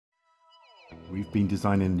We've been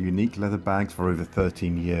designing unique leather bags for over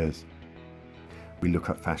 13 years. We look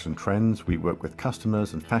at fashion trends, we work with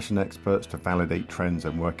customers and fashion experts to validate trends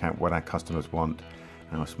and work out what our customers want.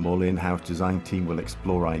 Our small in-house design team will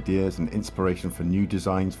explore ideas and inspiration for new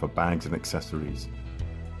designs for bags and accessories.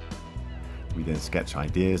 We then sketch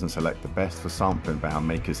ideas and select the best for sampling by our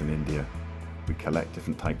makers in India. We collect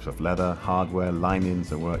different types of leather, hardware,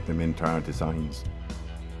 linings and work them into our designs.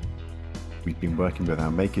 We've been working with our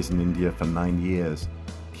makers in India for 9 years.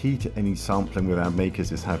 Key to any sampling with our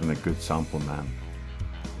makers is having a good sample man.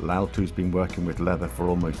 Laltu's been working with leather for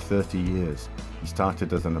almost 30 years. He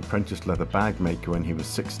started as an apprentice leather bag maker when he was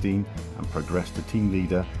 16 and progressed to team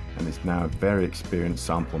leader and is now a very experienced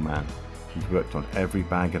sample man. He's worked on every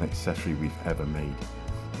bag and accessory we've ever made.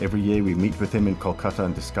 Every year we meet with him in Kolkata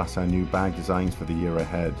and discuss our new bag designs for the year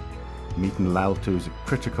ahead. Meeting Laltu is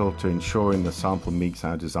critical to ensuring the sample meets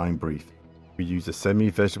our design brief. We use a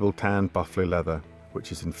semi-vegetable tan buffalo leather,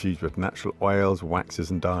 which is infused with natural oils,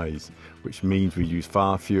 waxes and dyes, which means we use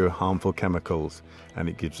far fewer harmful chemicals, and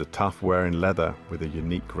it gives a tough wearing leather with a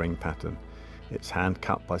unique ring pattern. It's hand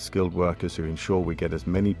cut by skilled workers who ensure we get as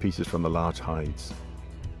many pieces from the large hides.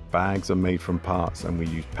 Bags are made from parts and we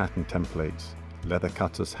use pattern templates. Leather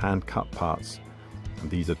cutters hand cut parts,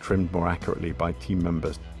 and these are trimmed more accurately by team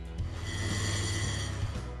members.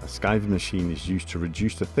 A skiving machine is used to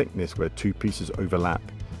reduce the thickness where two pieces overlap,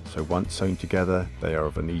 so once sewn together they are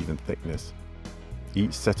of an even thickness.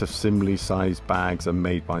 Each set of similarly sized bags are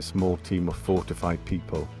made by a small team of 4 to 5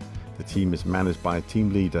 people. The team is managed by a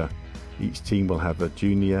team leader. Each team will have a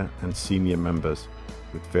junior and senior members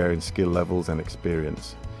with varying skill levels and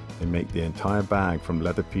experience. They make the entire bag from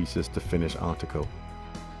leather pieces to finished article.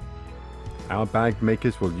 Our bag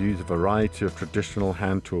makers will use a variety of traditional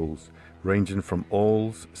hand tools, ranging from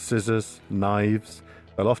awls, scissors, knives.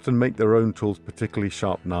 They'll often make their own tools, particularly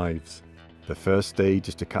sharp knives. The first stage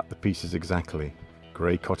is to cut the pieces exactly.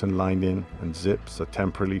 Grey cotton lining and zips are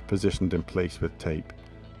temporarily positioned in place with tape.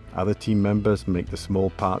 Other team members make the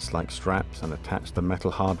small parts like straps and attach the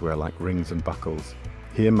metal hardware like rings and buckles.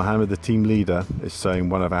 Here Mohammed, the team leader, is sewing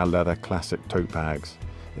one of our leather classic tote bags.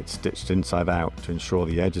 It's stitched inside out to ensure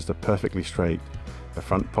the edges are perfectly straight. The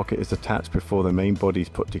front pocket is attached before the main body is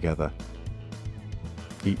put together.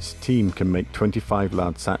 Each team can make 25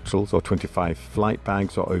 large satchels or 25 flight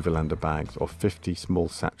bags or overlander bags or 50 small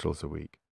satchels a week.